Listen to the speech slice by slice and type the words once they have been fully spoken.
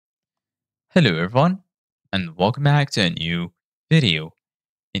Hello everyone and welcome back to a new video.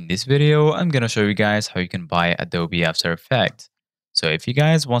 In this video, I'm gonna show you guys how you can buy Adobe After Effects. So if you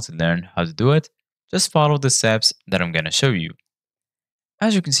guys want to learn how to do it, just follow the steps that I'm gonna show you.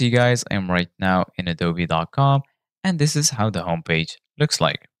 As you can see guys, I'm right now in adobecom and this is how the homepage looks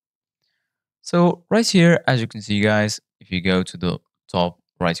like. So right here, as you can see guys, if you go to the top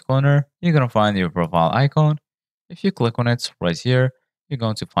right corner, you're gonna find your profile icon. If you click on it right here, you're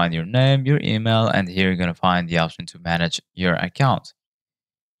going to find your name, your email, and here you're gonna find the option to manage your account.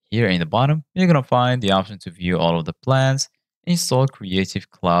 Here in the bottom, you're gonna find the option to view all of the plans, install Creative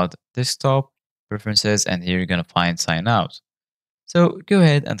Cloud Desktop, preferences, and here you're gonna find sign out. So go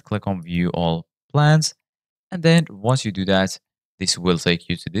ahead and click on view all plans. And then once you do that, this will take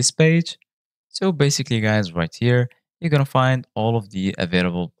you to this page. So basically guys, right here, you're gonna find all of the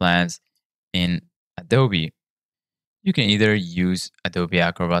available plans in Adobe. You can either use Adobe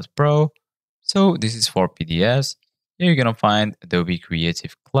Acrobat Pro. So this is for PDFs. Here you're gonna find Adobe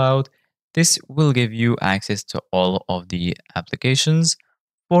Creative Cloud. This will give you access to all of the applications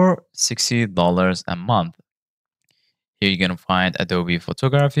for $60 a month. Here you're gonna find Adobe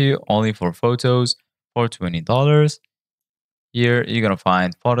Photography only for photos for $20. Here you're gonna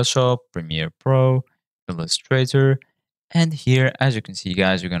find Photoshop, Premiere Pro, Illustrator, and here as you can see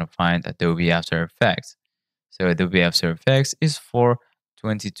guys, you're gonna find Adobe After Effects. So Adobe After Effects is for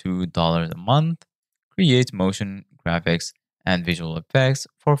 $22 a month. Create motion graphics and visual effects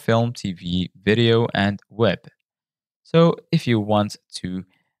for film, TV, video, and web. So if you want to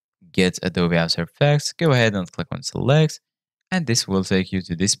get Adobe After Effects, go ahead and click on select, and this will take you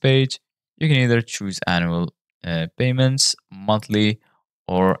to this page. You can either choose annual payments, monthly,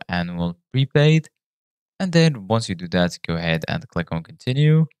 or annual prepaid. And then once you do that, go ahead and click on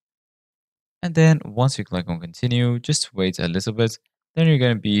continue. And then once you click on continue, just wait a little bit. Then you're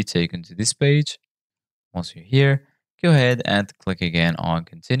going to be taken to this page. Once you're here, go ahead and click again on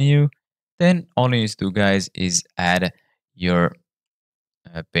continue. Then all you need to do, guys, is add your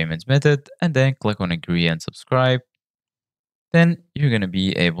payment method and then click on agree and subscribe. Then you're going to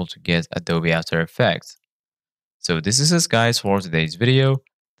be able to get Adobe After Effects. So this is it guys for today's video.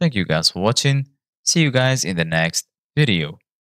 Thank you guys for watching. See you guys in the next video.